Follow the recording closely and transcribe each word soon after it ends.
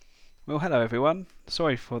Well, hello everyone.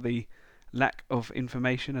 Sorry for the lack of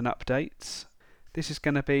information and updates. This is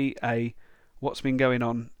going to be a what's been going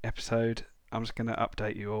on episode. I'm just going to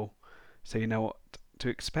update you all so you know what to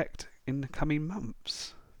expect in the coming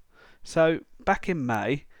months. So, back in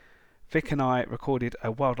May, Vic and I recorded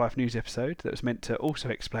a wildlife news episode that was meant to also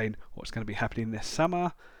explain what's going to be happening this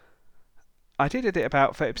summer. I did edit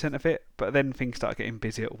about 30% of it, but then things started getting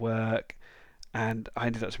busy at work and I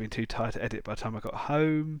ended up being too tired to edit by the time I got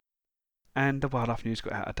home. And the wildlife news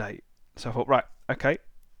got out of date. So I thought, right, okay,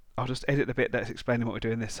 I'll just edit the bit that's explaining what we're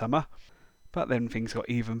doing this summer. But then things got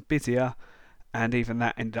even busier, and even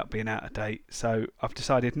that ended up being out of date. So I've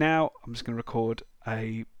decided now I'm just going to record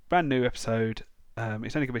a brand new episode.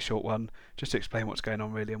 It's only going to be a short one, just to explain what's going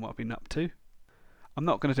on really and what I've been up to. I'm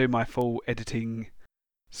not going to do my full editing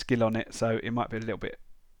skill on it, so it might be a little bit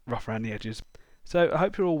rough around the edges. So I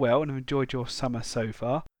hope you're all well and have enjoyed your summer so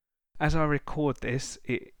far. As I record this,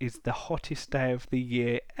 it is the hottest day of the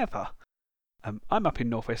year ever. I'm up in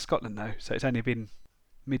northwest Scotland though, so it's only been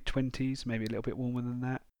mid-20s, maybe a little bit warmer than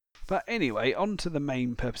that. But anyway, on to the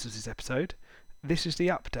main purpose of this episode. This is the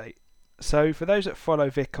update. So for those that follow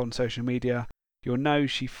Vic on social media, you'll know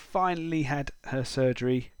she finally had her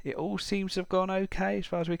surgery. It all seems to have gone okay as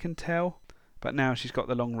far as we can tell, but now she's got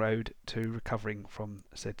the long road to recovering from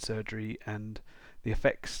said surgery and the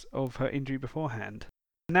effects of her injury beforehand.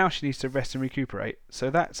 Now she needs to rest and recuperate, so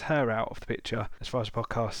that's her out of the picture as far as the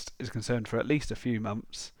podcast is concerned for at least a few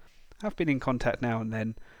months. I've been in contact now and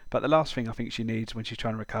then, but the last thing I think she needs when she's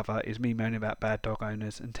trying to recover is me moaning about bad dog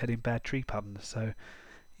owners and telling bad tree puns, so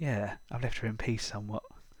yeah, I've left her in peace somewhat.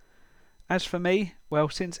 As for me, well,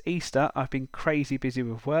 since Easter I've been crazy busy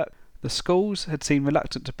with work. The schools had seemed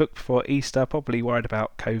reluctant to book before Easter, probably worried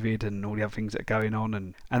about COVID and all the other things that are going on,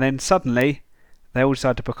 and then suddenly they all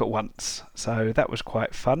decided to book at once, so that was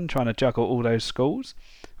quite fun, trying to juggle all those schools.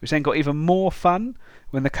 Which then got even more fun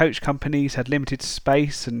when the coach companies had limited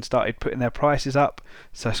space and started putting their prices up,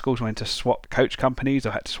 so schools went to swap coach companies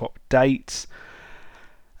or had to swap dates,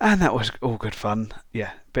 and that was all good fun.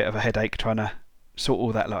 Yeah, bit of a headache trying to sort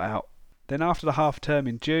all that lot out. Then after the half term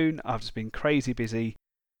in June, I've just been crazy busy,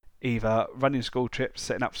 either running school trips,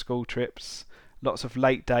 setting up school trips, lots of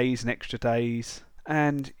late days and extra days,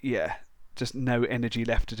 and yeah, just no energy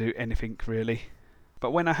left to do anything really.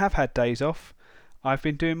 But when I have had days off, I've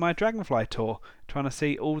been doing my dragonfly tour, trying to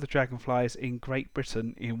see all the dragonflies in Great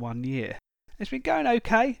Britain in 1 year. It's been going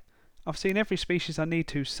okay. I've seen every species I need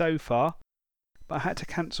to so far, but I had to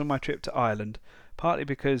cancel my trip to Ireland, partly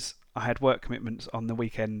because I had work commitments on the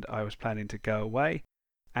weekend I was planning to go away,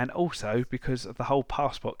 and also because of the whole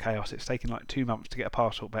passport chaos. It's taken like 2 months to get a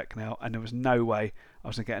passport back now, and there was no way I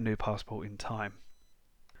was going to get a new passport in time.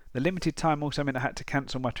 The limited time also meant I had to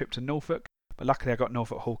cancel my trip to Norfolk, but luckily I got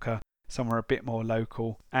Norfolk Hawker, somewhere a bit more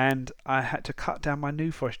local, and I had to cut down my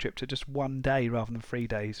New Forest trip to just 1 day rather than 3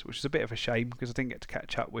 days, which is a bit of a shame because I didn't get to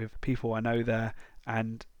catch up with people I know there,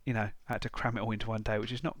 and I had to cram it all into 1 day,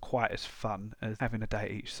 which is not quite as fun as having a day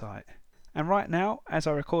at each site. And right now, as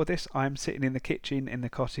I record this, I'm sitting in the kitchen in the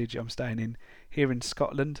cottage I'm staying in here in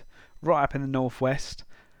Scotland, right up in the northwest.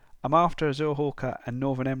 I'm after Azure Hawker and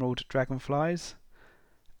Northern Emerald dragonflies.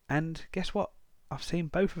 And guess what? I've seen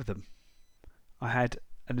both of them. I had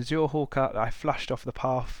an Azure Hawker that I flushed off the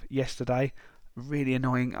path yesterday. Really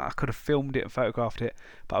annoying. I could have filmed it and photographed it,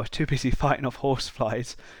 but I was too busy fighting off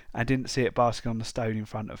horseflies and didn't see it basking on the stone in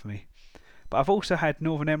front of me. But I've also had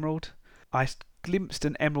Northern Emerald. I glimpsed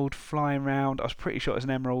an emerald flying around. I was pretty sure it was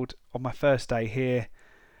an emerald on my first day here.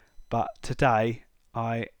 But today,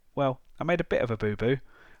 I made a bit of a boo-boo.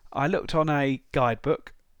 I looked on a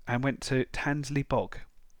guidebook and went to Tansley Bog.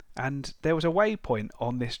 And there was a waypoint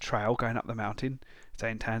on this trail going up the mountain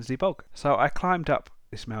saying Tansley Bog. So I climbed up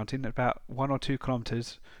this mountain about 1 or 2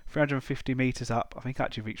 kilometres, 350 metres up. I think I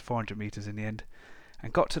actually reached 400 metres in the end,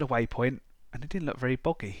 and got to the waypoint, and it didn't look very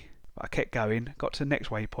boggy. But I kept going, got to the next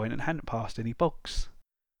waypoint and hadn't passed any bogs.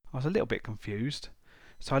 I was a little bit confused.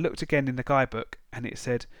 So I looked again in the guidebook and it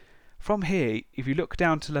said, from here, if you look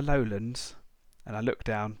down to the lowlands, and I looked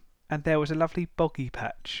down, and there was a lovely boggy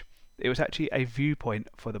patch. It was actually a viewpoint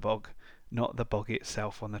for the bog, not the bog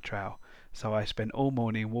itself on the trail. So I spent all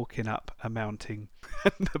morning walking up a mountain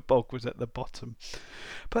and the bog was at the bottom.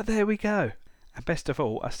 But there we go. And best of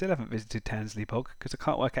all, I still haven't visited Tansley Bog because I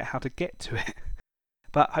can't work out how to get to it.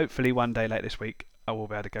 But hopefully one day late this week I will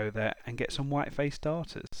be able to go there and get some white-faced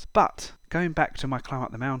darters. But going back to my climb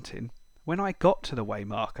up the mountain, when I got to the way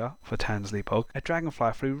marker for Tansley Bog, a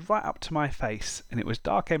dragonfly flew right up to my face, and it was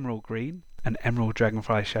dark emerald green, an emerald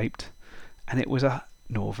dragonfly shaped, and it was a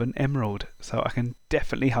Northern Emerald, so I can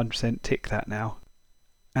definitely 100% tick that now.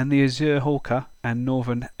 And the azure hawker and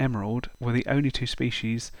northern emerald were the only two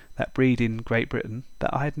species that breed in Great Britain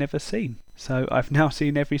that I had never seen. So I've now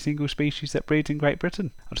seen every single species that breeds in Great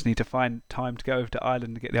Britain. I just need to find time to go over to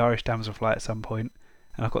Ireland and get the Irish damselfly at some point,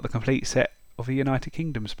 and I've got the complete set of the United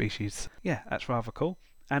Kingdom species. Yeah, that's rather cool.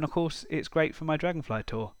 And of course it's great for my dragonfly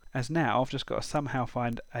tour, as now I've just got to somehow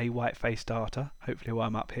find a white-faced darter, hopefully while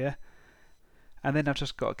I'm up here, and then I've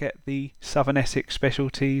just got to get the Southern Essex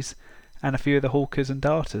specialties and a few of the hawkers and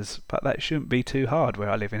darters, but that shouldn't be too hard where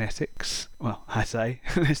I live in Essex. Well, I say,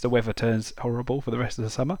 unless the weather turns horrible for the rest of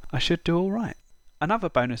the summer, I should do alright. Another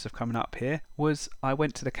bonus of coming up here was I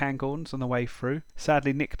went to the Cairngorms on the way through.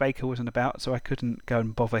 Sadly Nick Baker wasn't about, so I couldn't go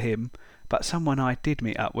and bother him, but someone I did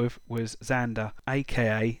meet up with was Xander,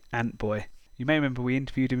 aka Antboy. You may remember we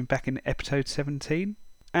interviewed him back in episode 17,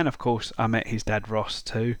 and of course I met his dad Ross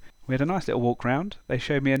too. We had a nice little walk round. They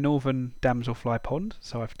showed me a northern damselfly pond,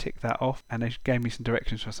 so I've ticked that off, and they gave me some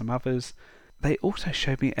directions for some others. They also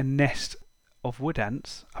showed me a nest of wood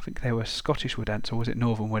ants. I think they were Scottish wood ants, or was it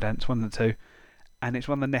northern wood ants, one of the two. And it's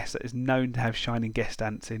one of the nests that is known to have shining guest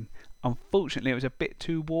ants in. Unfortunately it was a bit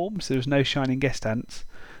too warm, so there was no shining guest ants,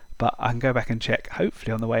 but I can go back and check.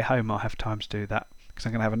 Hopefully on the way home I'll have time to do that, because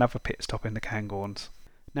I'm going to have another pit stop in the Cairngorms.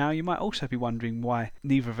 Now you might also be wondering why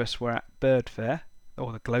neither of us were at Bird Fair,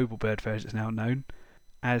 or the Global Bird Fair as it's now known,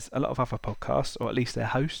 as a lot of other podcasts, or at least their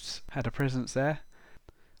hosts, had a presence there.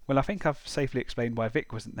 Well, I think I've safely explained why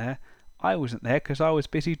Vic wasn't there. I wasn't there because I was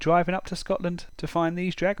busy driving up to Scotland to find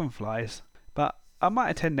these dragonflies. But I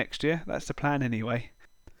might attend next year, that's the plan anyway.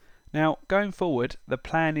 Now, going forward, the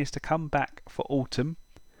plan is to come back for autumn.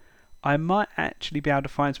 I might actually be able to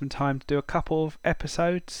find some time to do a couple of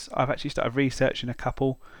episodes. I've actually started researching a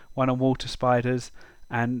couple, one on water spiders,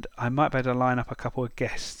 and I might be able to line up a couple of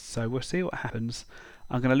guests, so we'll see what happens.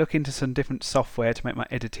 I'm going to look into some different software to make my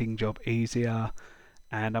editing job easier,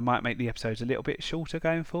 and I might make the episodes a little bit shorter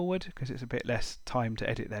going forward because it's a bit less time to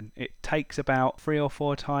edit then. It takes about 3 or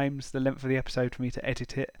 4 times the length of the episode for me to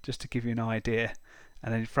edit it, just to give you an idea,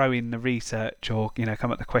 and then throw in the research or come up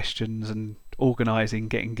with the questions and organising,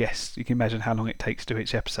 getting guests. You can imagine how long it takes to do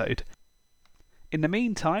each episode. In the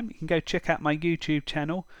meantime, you can go check out my YouTube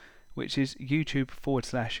channel, which is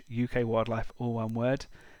YouTube.com/UK Wildlife, all one word,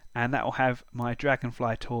 and that will have my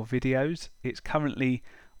Dragonfly Tour videos. It's currently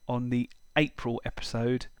on the April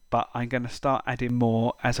episode, but I'm going to start adding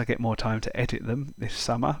more as I get more time to edit them this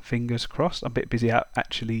summer, fingers crossed. I'm a bit busy out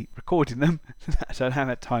actually recording them, so I don't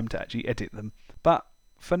have time to actually edit them. But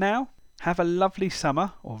for now, have a lovely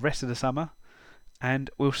summer, or rest of the summer, and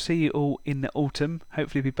we'll see you all in the autumn.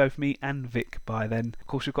 Hopefully it'll be both me and Vic by then. Of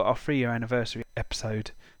course, we've got our 3-year anniversary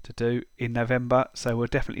episode to do in November, so we'll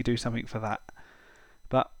definitely do something for that.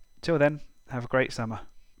 But till then, have a great summer.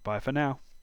 Bye for now.